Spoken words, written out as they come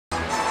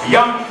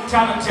young,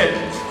 talented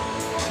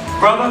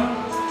brother,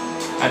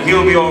 and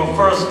he'll be our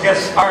first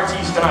guest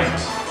artist tonight.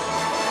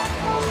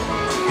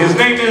 His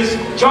name is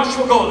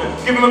Joshua Golden.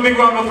 Give him a big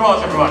round of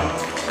applause, everybody.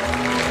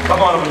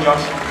 Come on over,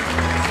 Josh.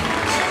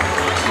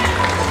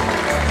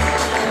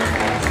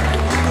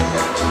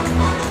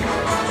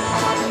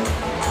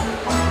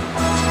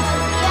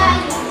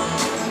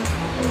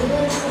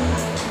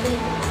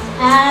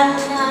 Have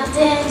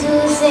nothing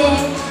to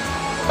say,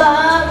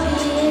 but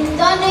we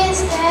don't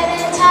instead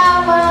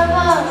our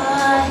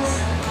voice.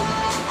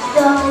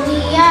 Though we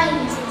are young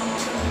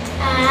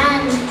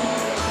and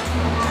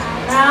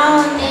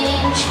around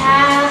in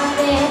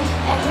childhood,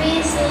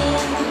 everything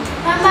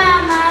from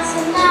mamas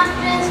and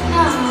after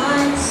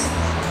noise.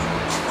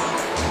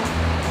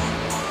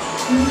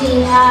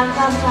 We have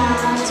a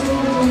plan to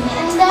bring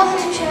in the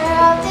future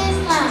of this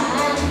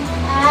land.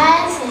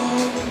 I say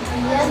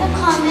we are the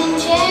coming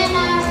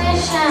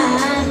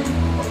generation.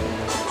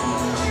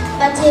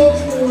 But if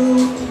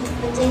you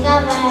take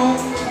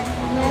advice,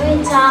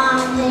 every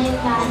time they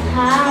can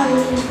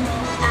hurry,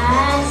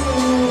 I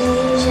say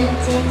you should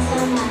take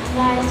some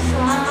advice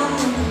from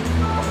me.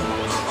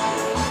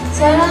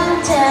 So don't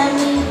tell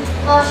me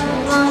what's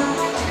wrong,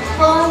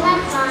 hold my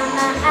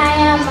corner, I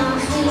am a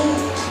free.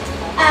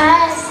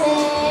 I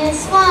say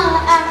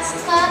small axe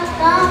cut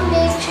down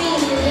big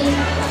tree.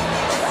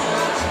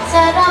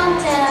 So don't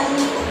tell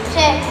me,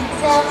 check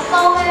myself,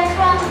 go away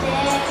from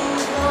there,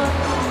 you don't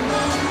know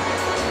me.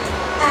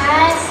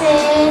 I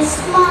say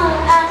small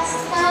axe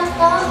cut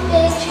down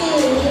big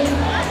tree.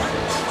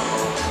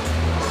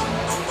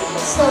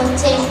 So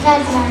take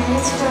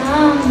advice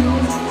from me,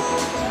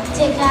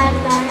 take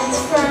advice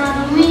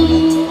from me.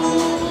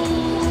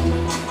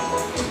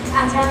 I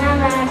turn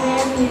around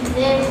every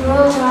day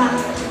program,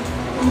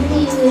 and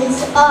he was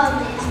all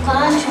this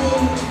country,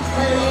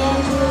 will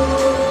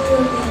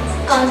improve its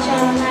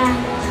culture and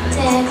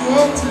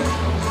integrity.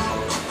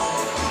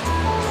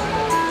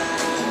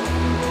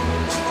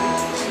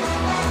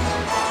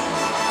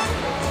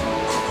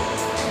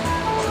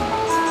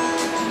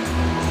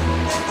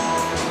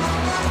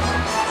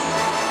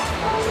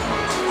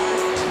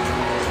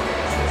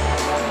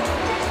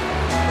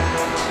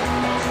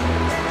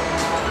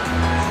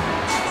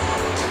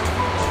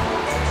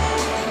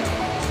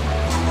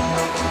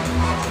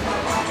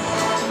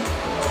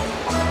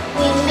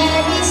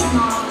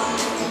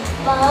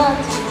 But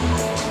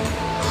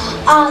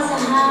also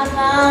have a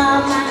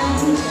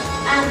mind,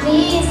 and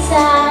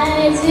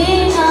besides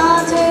we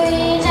know to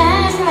read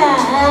and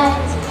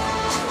write.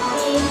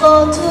 We go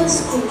to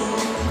school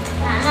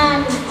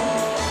and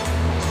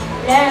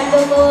learn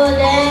the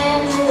golden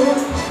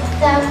rule,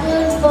 the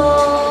good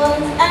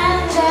boys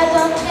and girls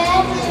don't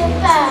get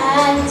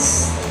advice.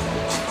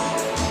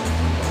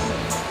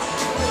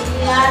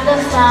 We are the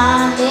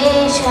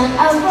foundation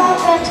of our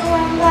better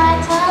and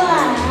brighter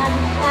land.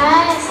 I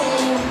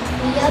say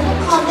we are the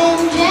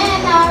coming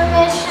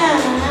generation.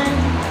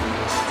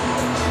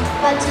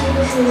 But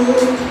if you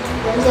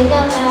will take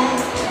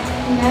advice,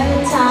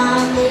 every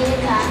time they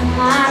can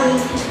hurry,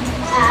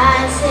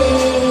 I say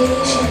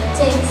you should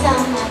take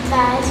some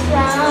advice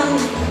from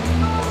me.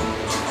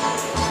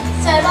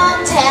 So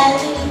don't tell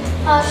me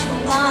hush me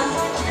on,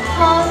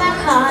 hold my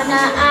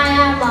corner, I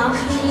am a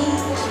free.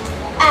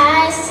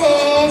 I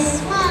say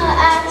small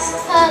axe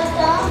cut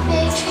down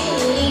big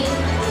tree.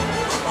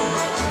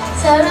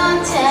 So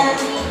don't tell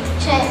me,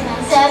 check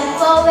myself,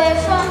 go away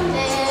from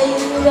there,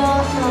 you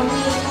don't know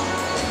me.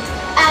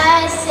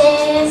 I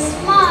say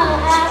small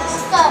axe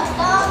cut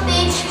down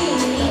big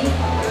tree.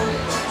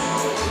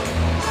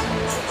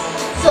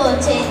 So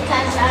take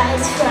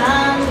advice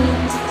from me,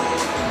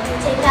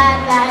 take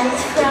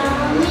advice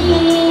from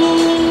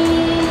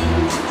me.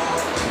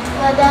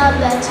 For the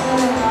better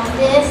of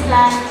this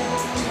life,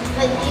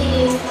 but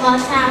if more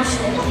time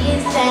should be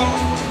spent,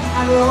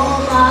 a role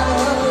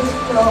model,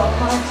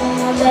 promoting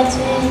a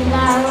better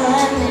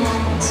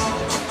environment.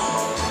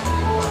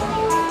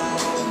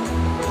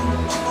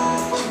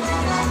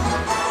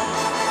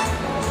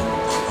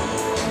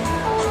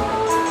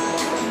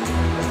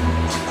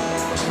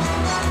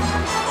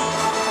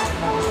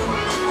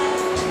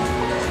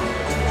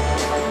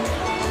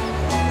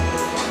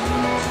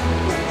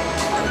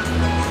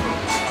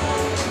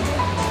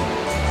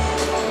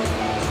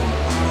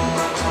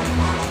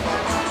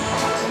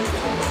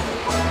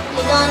 We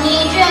don't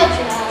need your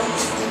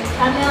drugs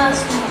from your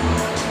smoke.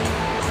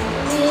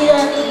 We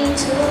don't need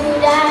to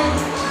die.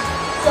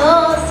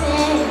 Those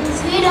things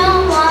we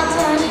don't want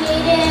to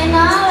need in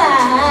our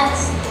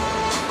lives.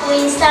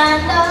 We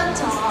stand up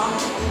tall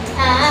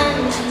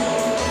and we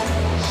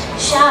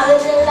shout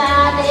at the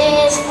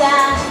loudest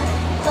cry,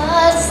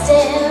 but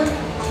still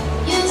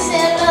you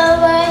still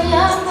lower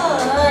your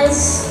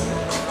voice.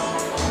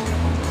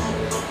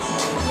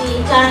 We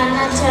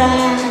cannot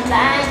turn a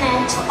blind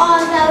eye to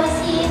all that we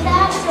see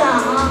that's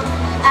wrong.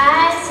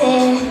 I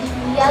say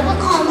we are the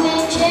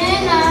coming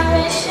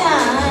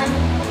generation.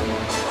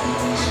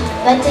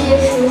 But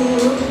if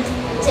you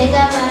take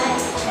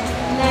advice,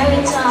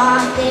 marry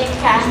Tom, they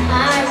can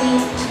marry.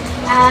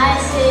 I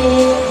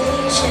say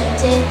you should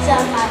take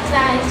some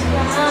advice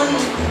from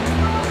me.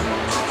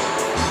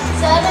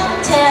 So don't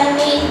tell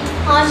me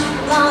much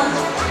about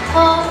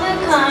over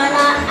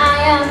corner,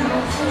 I am a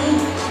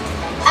free.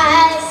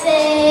 I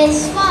say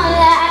small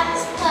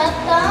axe cut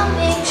down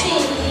big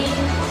tree.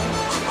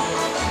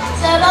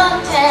 So don't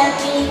tell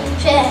me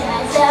tread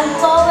myself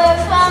forward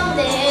from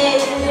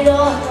there, you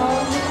don't know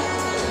me.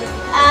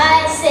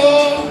 I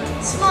say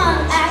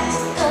small axe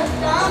cut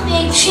down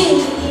big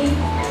tree.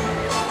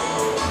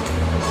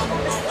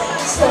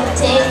 So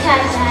take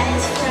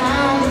advice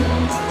from me.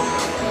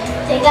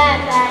 Take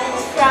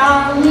advice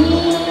from me.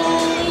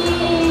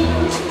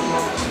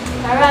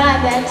 For a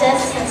better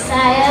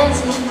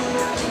society,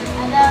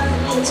 I don't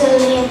need to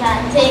live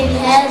and take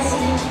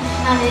healthy.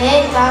 And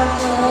make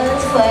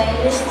backwards for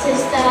us to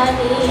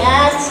study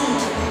and see.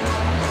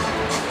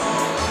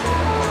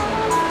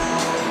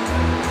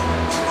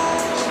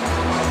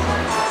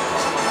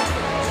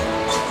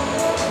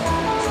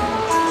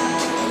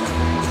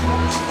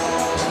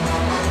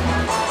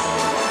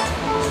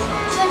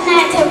 Good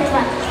night,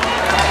 everyone.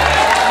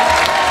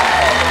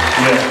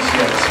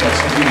 Yes,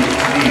 indeed.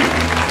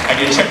 And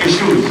you check your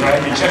shoes,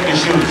 right? You check your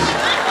shoes.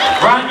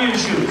 Brand new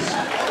shoes.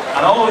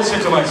 And I always say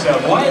to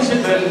myself, why is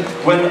it that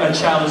when a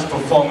child is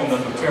performing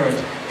that the parent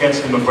gets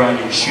them a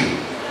brand new shoe?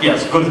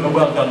 Yes, good,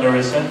 well done,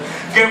 Narissa.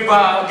 Give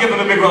them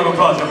a big round of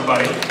applause,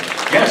 everybody.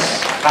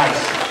 Yes, nice.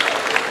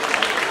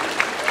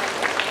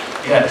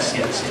 Yes.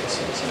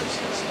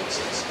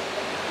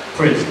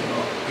 Praise the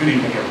Lord. Good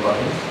evening,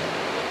 everybody.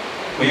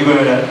 Where you going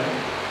with that?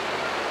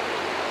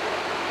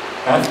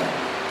 Huh?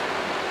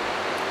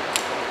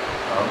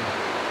 Oh.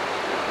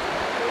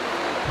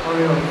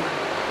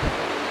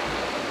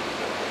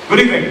 Good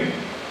evening.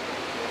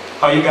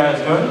 How you guys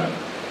doing?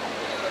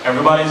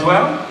 Everybody's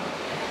well?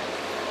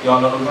 You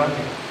all look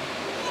happy.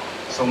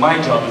 So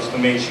my job is to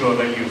make sure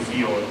that you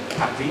feel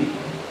happy,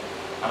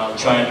 and I'll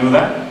try and do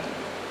that.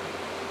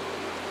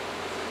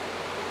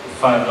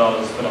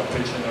 $5 for that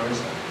picture,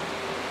 Narissa.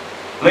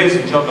 Ladies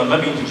and gentlemen, let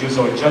me introduce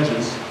our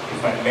judges,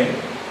 if I may.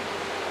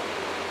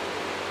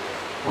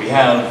 We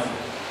have,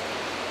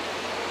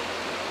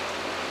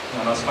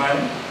 you're not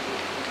smiling?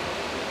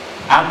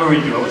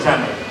 Anne-Marie Dewar. What's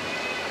Anne-Marie?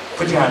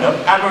 Put your hand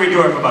up. Anne-Marie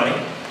Dewar, everybody.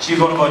 She's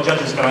one of our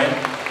judges tonight.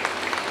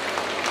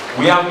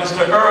 We have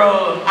Mr.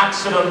 Earl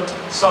Accident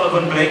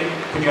Sullivan Blake.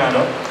 Put your hand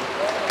up.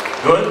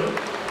 Good.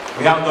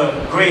 We have the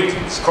great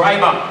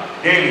Scriber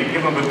Daly.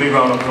 Give him a big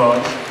round of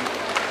applause.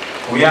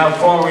 We have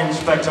former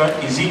Inspector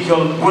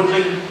Ezekiel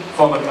Woodley,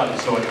 former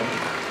Calypso.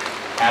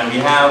 And we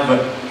have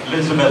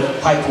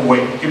Elizabeth Piper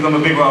Wade. Give them a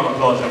big round of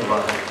applause,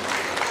 everybody.